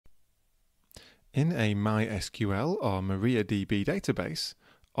In a MySQL or MariaDB database,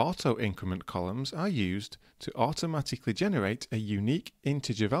 auto-increment columns are used to automatically generate a unique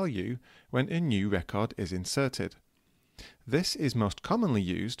integer value when a new record is inserted. This is most commonly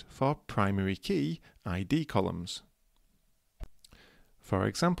used for primary key ID columns. For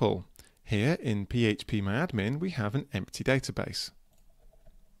example, here in phpMyAdmin we have an empty database.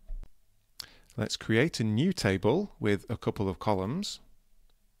 Let's create a new table with a couple of columns.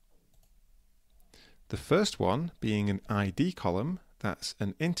 The first one being an ID column, that's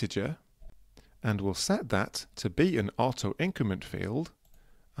an integer, and we'll set that to be an auto-increment field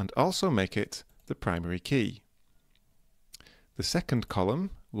and also make it the primary key. The second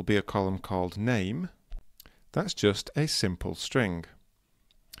column will be a column called name. That's just a simple string.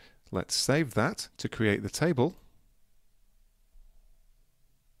 Let's save that to create the table.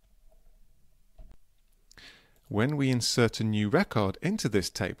 When we insert a new record into this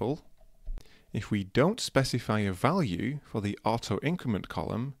table, if we don't specify a value for the auto-increment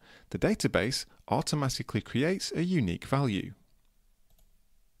column, the database automatically creates a unique value.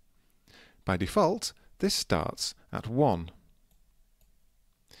 By default, this starts at 1.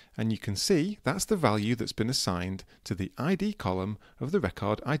 And you can see that's the value that's been assigned to the ID column of the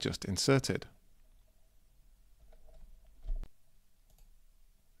record I just inserted.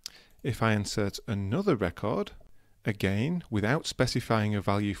 If I insert another record, again without specifying a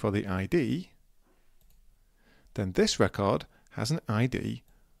value for the ID, then this record has an ID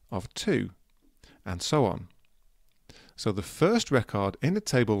of 2, and so on. So the first record in a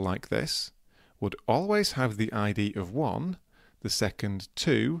table like this would always have the ID of 1, the second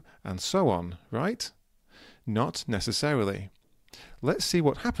 2, and so on, right? Not necessarily. Let's see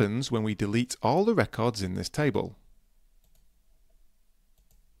what happens when we delete all the records in this table.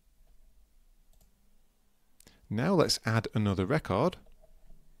 Now let's add another record.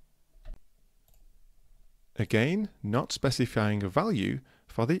 Again, not specifying a value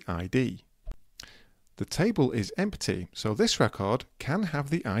for the ID. The table is empty, so this record can have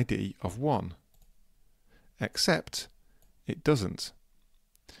the ID of 1. Except it doesn't.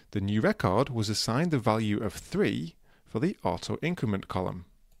 The new record was assigned the value of 3 for the auto-increment column.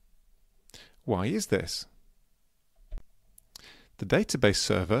 Why is this? The database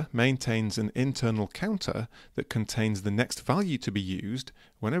server maintains an internal counter that contains the next value to be used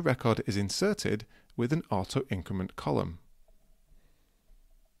when a record is inserted with an auto-increment column.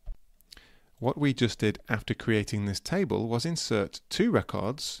 What we just did after creating this table was insert 2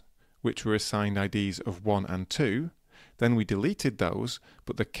 records, which were assigned IDs of 1 and 2, then we deleted those,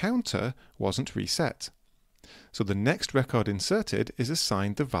 but the counter wasn't reset. So the next record inserted is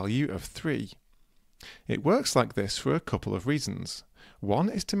assigned the value of 3. It works like this for a couple of reasons. One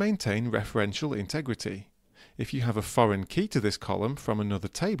is to maintain referential integrity. If you have a foreign key to this column from another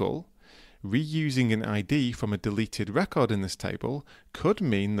table, reusing an ID from a deleted record in this table could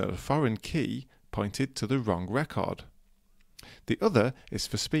mean that a foreign key pointed to the wrong record. The other is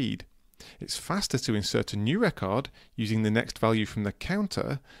for speed. It's faster to insert a new record using the next value from the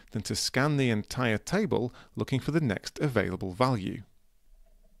counter than to scan the entire table looking for the next available value.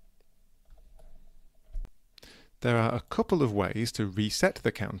 There are a couple of ways to reset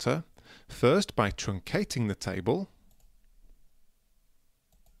the counter. First, by truncating the table.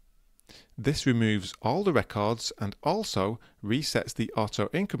 This removes all the records and also resets the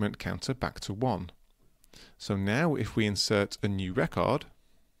auto-increment counter back to 1. So now if we insert a new record,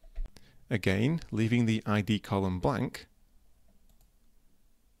 again leaving the ID column blank,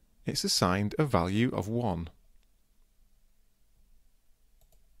 it's assigned a value of 1.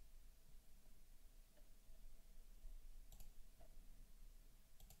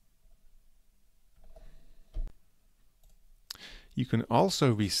 You can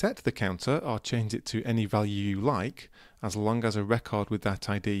also reset the counter or change it to any value you like, as long as a record with that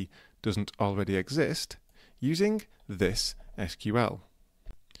ID doesn't already exist, using this SQL.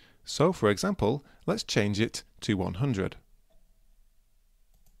 So for example, let's change it to 100.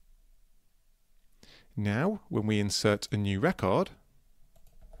 Now, when we insert a new record,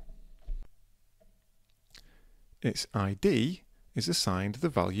 its ID is assigned the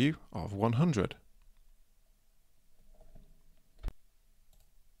value of 100.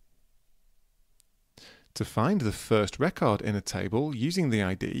 To find the first record in a table using the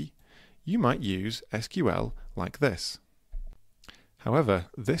ID, you might use SQL like this. However,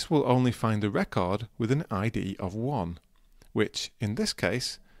 this will only find the record with an ID of 1, which, in this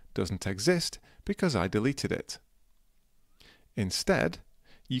case, doesn't exist because I deleted it. Instead,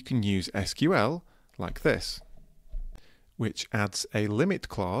 you can use SQL like this, which adds a limit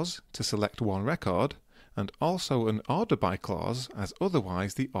clause to select one record and also an order by clause, as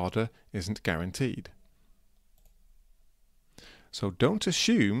otherwise the order isn't guaranteed. So don't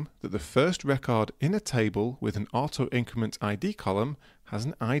assume that the first record in a table with an auto increment ID column has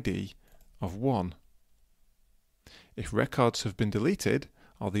an ID of 1. If records have been deleted,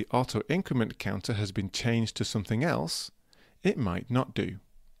 or the auto increment counter has been changed to something else, it might not do.